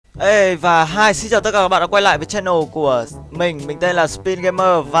Ê, và xin chào tất cả các bạn đã quay lại với channel của mình tên là Spin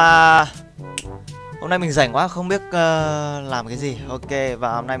Gamer. Và hôm nay mình rảnh quá không biết làm cái gì. Ok,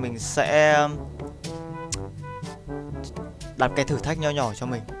 và hôm nay mình sẽ đặt cái thử thách nho nhỏ cho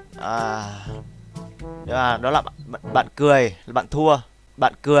mình. Đó là bạn cười là bạn thua,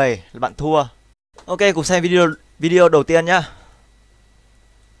 bạn cười là bạn thua. Ok, cùng xem video đầu tiên nhá.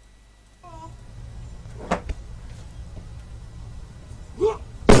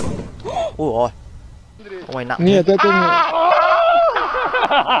 Ui ôi, ông này nặng thế.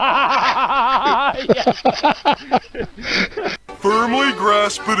 Firmly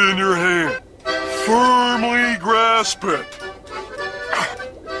grasp it in your hand. Firmly grasp it.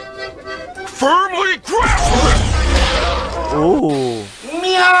 Firmly grasp it.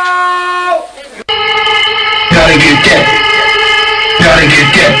 Meow. Gotta get get. Gotta get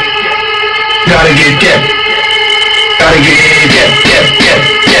get. Gotta get get. Gotta get get.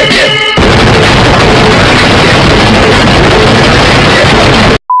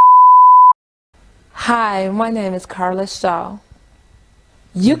 Hi, my name is Carla Shaw.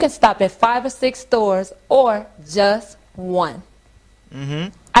 You can stop at 5 or 6 stores or just one.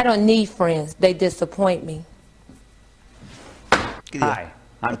 I don't need friends. They disappoint me. Hi,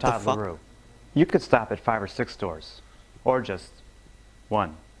 I'm Todd LaRue. You could stop at 5 or 6 stores or just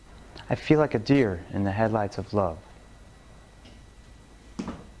one. I feel like a deer in the headlights of love.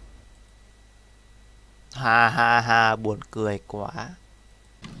 Ha ha ha, buồn cười quá.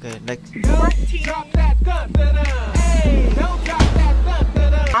 Okay, next.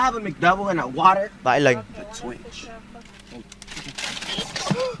 I have a McDouble and a water. Vãi lệnh.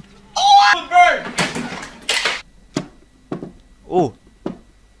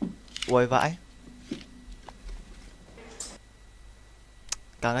 Ui vãi.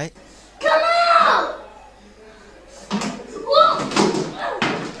 Càng đấy.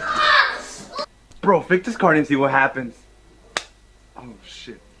 Bro, fix this card and see what happens. Oh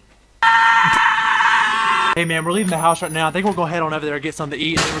shit. Hey man, we're leaving the house right now. I think we're gonna head on over there and get something to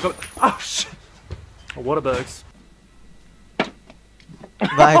eat. And then we're going. Oh shit! Oh, what a bugs.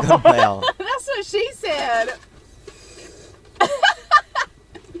 Vai con mèo. That's what she said.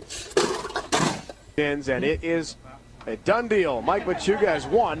 And it is a done deal. Mike Machuga has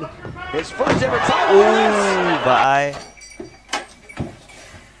won his first ever title. Vãi.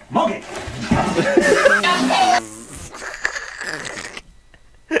 Monkey.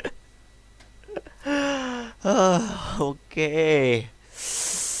 Ok.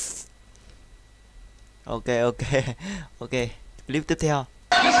 Clip tiếp theo.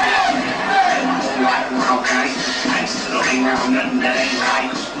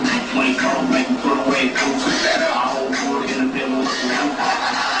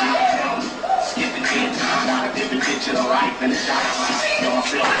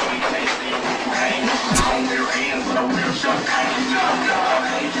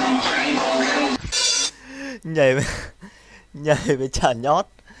 nhảy với chả nhót.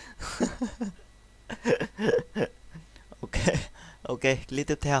 Ok, clip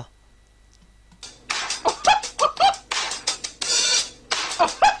tiếp theo.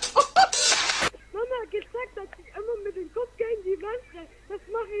 Mama hat gesagt, dass ich immer mit dem Kopf gegen die Wand renne. Das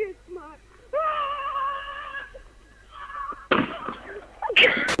mache ich jetzt mal.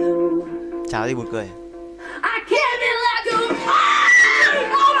 Chào đi buồn cười.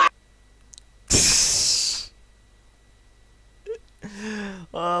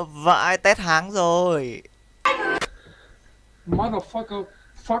 Vãi, test háng rồi. Motherfucker,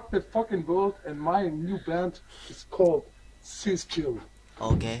 fuck the fucking world, and my new band is called Skill.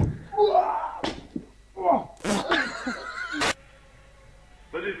 Ok.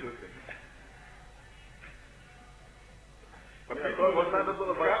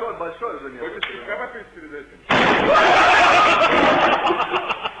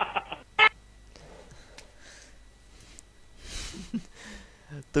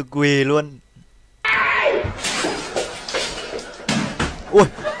 Tôi quỳ luôn. Ui.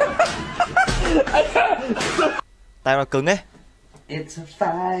 Tay nó cứng ấy. It's a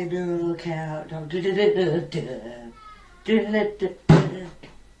final countdown.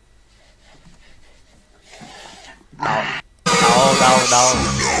 Đau.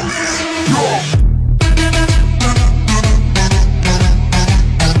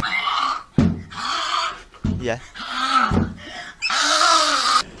 Gì vậy?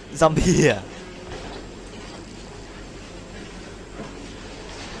 Zombie à?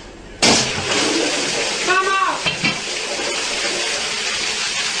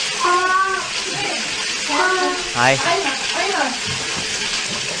 Hay.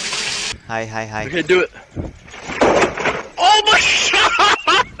 Hay. Okay, do it. Oh my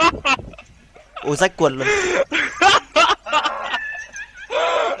god! Ô rách quần luôn.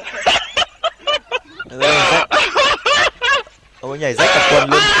 Ô nhảy rách cả quần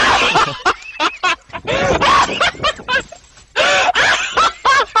luôn.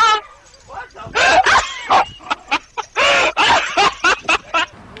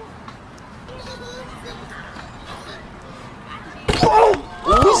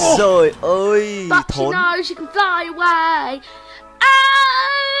 Úi giời ơi, thốn. She can fly away.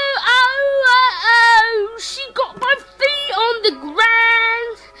 Oh, oh, oh, oh. She got my feet on the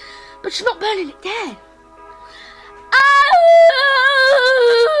ground, but she's not burning it down. Oh,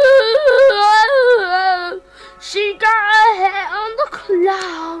 she got her head on the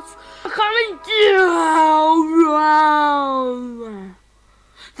clouds, coming down.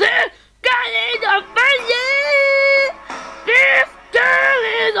 This girl is a fire. This girl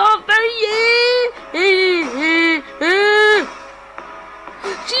is a fire.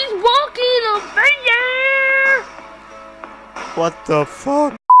 She's walking on fire. What the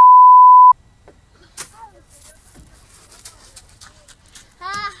fuck?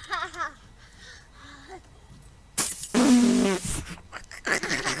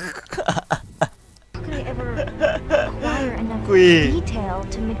 Could I ever acquire enough Quỷ. detail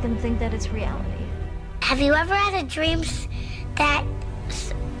to make them think that it's reality? Have you ever had a dream that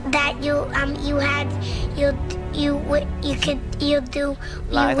you had you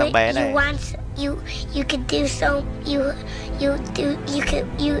Lại thằng bé này. you could do so you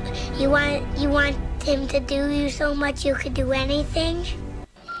want him to do you so much you could do anything?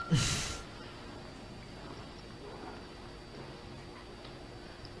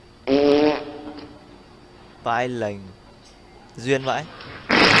 Vãi lệnh. Duyên vãi.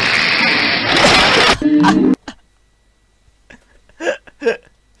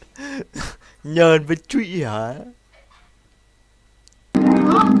 Nhờn với trụy hả?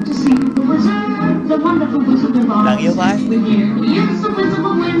 Đáng yêu vãi.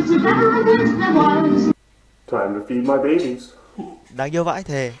 Time to feed my babies. Đáng yêu vãi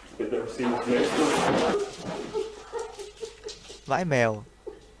thề. They've never seen this next. Vãi mèo.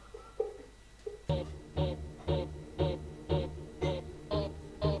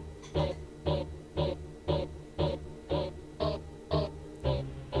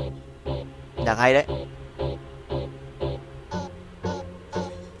 Nhạc hay đấy.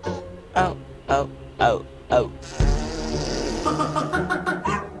 Oh, oh, oh, oh.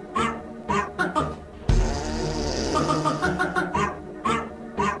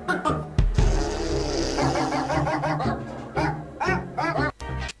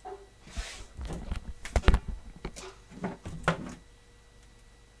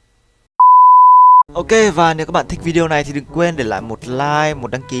 Ok, và nếu các bạn thích video này thì đừng quên để lại một like,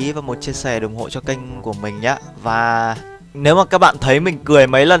 một đăng ký và một chia sẻ ủng hộ cho kênh của mình nhé. Và nếu mà các bạn thấy mình cười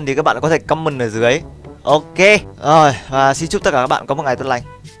mấy lần thì các bạn có thể comment ở dưới. Ok, rồi, và xin chúc tất cả các bạn có một ngày tốt lành.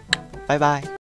 Bye bye.